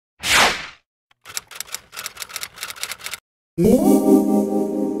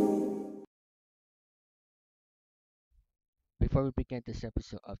Before we begin this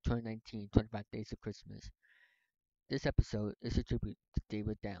episode of 2019 25 Days of Christmas, this episode is a tribute to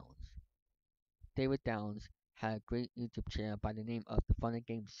David Downs. David Downs had a great YouTube channel by the name of the Fun and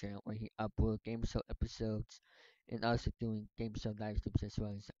Games channel where he uploaded game show episodes and also doing game show live streams as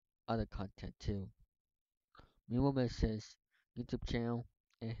well as other content too. We will miss his YouTube channel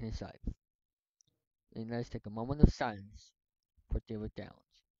and his life. And let's take a moment of silence for David Downs.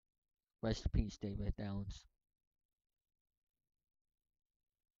 Rest in peace, David Downs.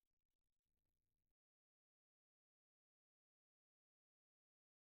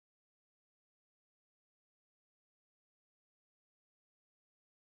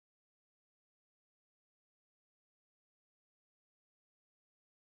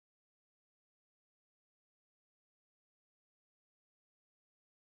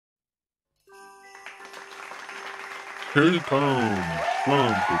 Here it comes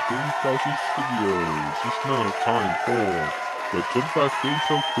from the 30,000 Studios. It's now time for the 25 Days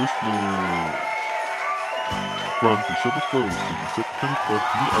of Christmas. From December 1st to December 25th,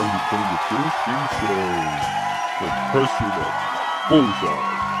 we are recording the first game show. The President, Bullseye,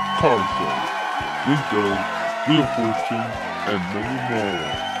 Tarzan, BigJon's, Wheel of Fortune, and many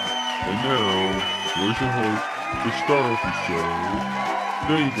more. And now, here's your host, the star of the show,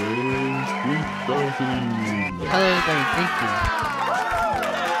 David 3000. Hello everybody, thank you.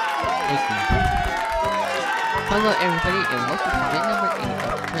 Hello everybody and welcome to day number 8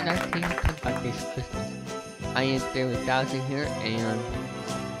 of 2019 25 Days of Christmas. I am David Dowson here and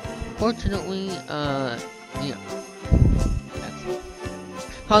fortunately, yeah.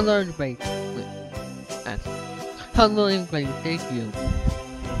 Hello everybody. Hello everybody, thank you.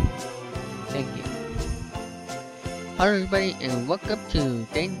 Thank you. Hello everybody and welcome to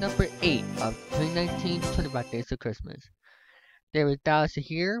day number 8 of 2019 25 Days of Christmas. David Dawson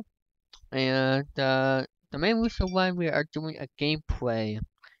here, and the main reason why we are doing a gameplay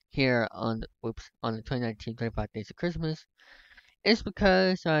here on the 2019 25 Days of Christmas is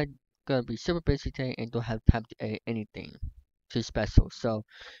because I'm gonna be super busy today and don't have time to edit anything too special. So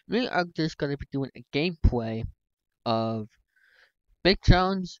we are just gonna be doing a gameplay of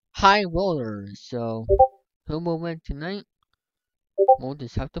BigJon's High Rollers. So who will win tonight? We'll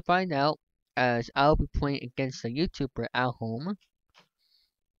just have to find out, as I'll be playing against a YouTuber at home.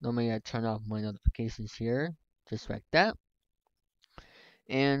 Normally I turn off my notifications here, just like that.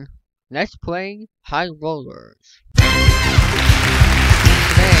 And let's play High Rollers.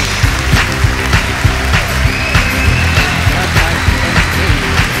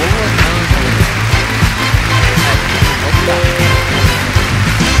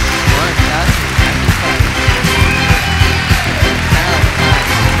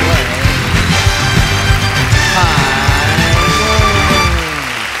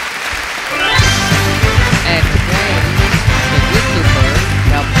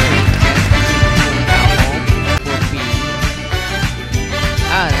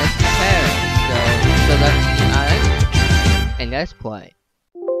 Let's play.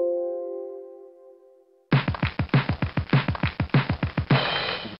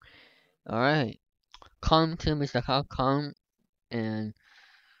 Alright. Come to Mr. Hawcom, and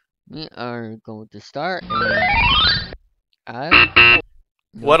we are going to start.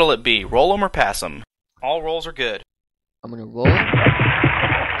 What'll it be? Roll 'em or pass 'em? All rolls are good. I'm gonna roll.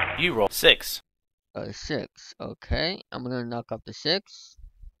 You roll 6. 6. Okay. I'm gonna knock off the 6.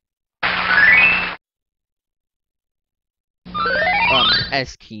 The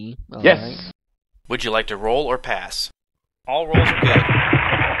S key. Yes. Right. Would you like to roll or pass? All rolls are good.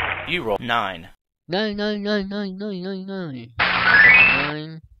 You roll 9. 9. 9.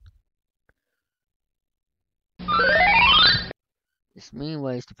 It's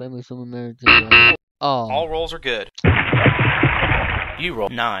meanwhile the famous woman married to All rolls are good. You roll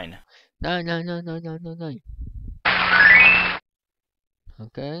 9. 9.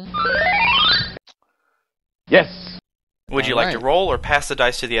 Okay. Yes. Would you like to roll or pass the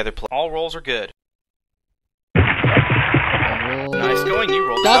dice to the other player? All rolls are good. Nice going, you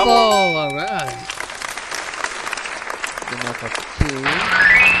rolled double. Alright. Knock off the 2.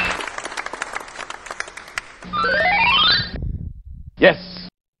 Yes.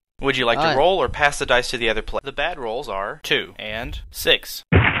 Would you like to roll or pass the dice to the other player? The bad rolls are 2 and 6.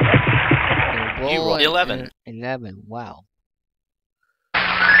 You roll 11. 11, wow.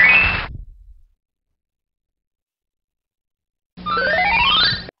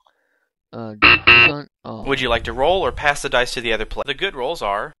 Would you like to roll or pass the dice to the other player? The good rolls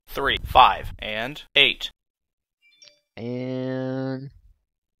are 3, 5, and 8. And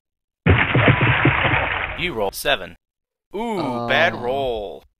you roll 7. Ooh, bad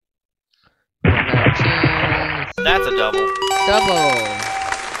roll. Chance. That's a double. Double.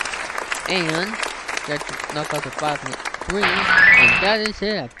 And that's knock out the 5 and 3. And that is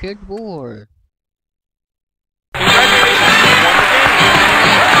it. I cleared the board. Congratulations, you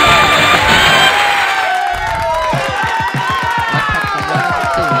won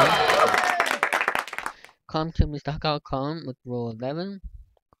the Come to MrHuckout.com with roll 11.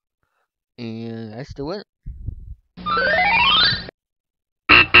 And let's do it.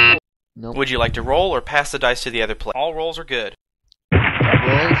 Nope. Would you like to roll or pass the dice to the other player? All rolls are good.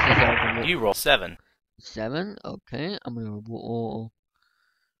 Rolls is You roll 7. 7. Okay, I'm gonna roll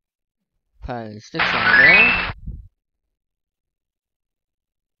 5, 6 out there.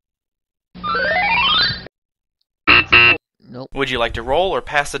 Nope. Would you like to roll or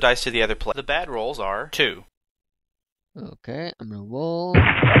pass the dice to the other player? The bad rolls are 2. Okay, I'm gonna roll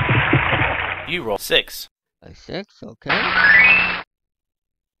You roll 6. a 6. Okay.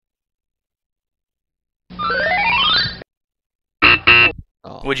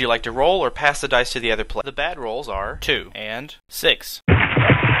 Oh. Would you like to roll or pass the dice to the other player? The bad rolls are 2 and 6.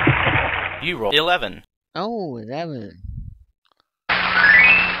 You roll 11. Oh, 11.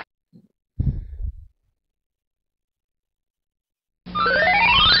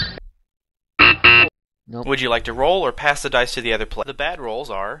 Nope. Would you like to roll or pass the dice to the other player? The bad rolls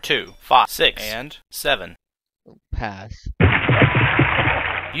are 2, 5, 6, and 7. Pass.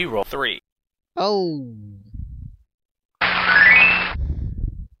 You roll 3. Oh.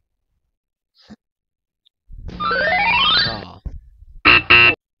 Oh.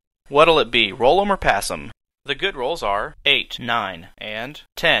 What'll it be? Roll 'em or pass 'em? The good rolls are 8, 9, and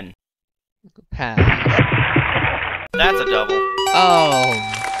 10. Pass. That's a double.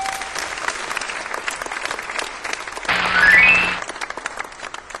 Oh.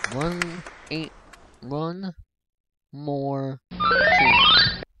 One more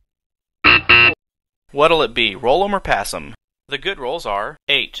 2. What'll it be? Roll 'em or pass 'em? The good rolls are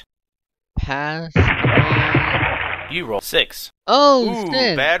 8. Pass. You roll 6. Oh, Ooh,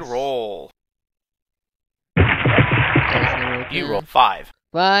 6. bad roll. No You roll 5.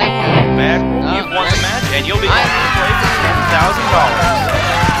 5. Bad roll. Oh, You've won the right. match, and you'll be able to play for $10,000.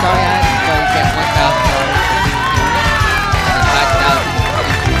 Sorry, I had to get $1,000 and 5,000.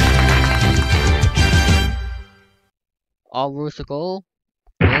 All rules to go.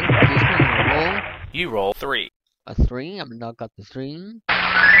 Then, this one I'm gonna roll You roll 3. a 3. I'm gonna knock out the 3.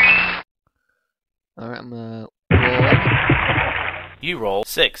 Alright, I'm gonna roll You roll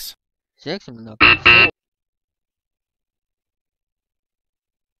 6. 6. I'm gonna knock out the 6.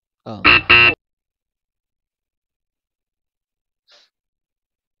 Oh.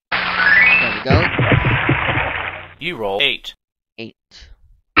 There we go. You roll 8. 8.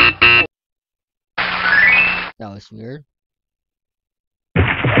 That was weird.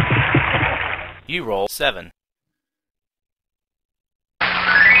 You roll 7.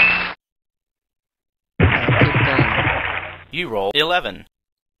 Keep going. You roll 11.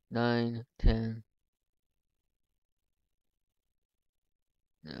 9, 10.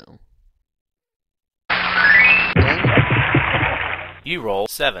 No. Okay. You roll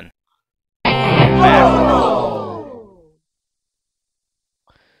 7. Bad roll.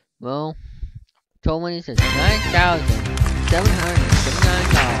 Well, total money says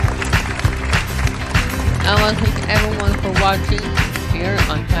 $9,779. I want to thank everyone for watching here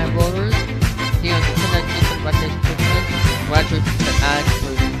on Time Rollers. Here on the connection about this Christmas. Congratulations to Alex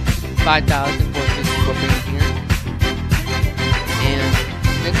for 5,000 for being here. And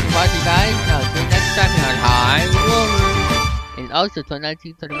thanks for watching, guys. I'll see you next time here on Time Rollers. And also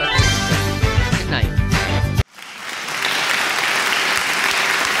 2019 Good night.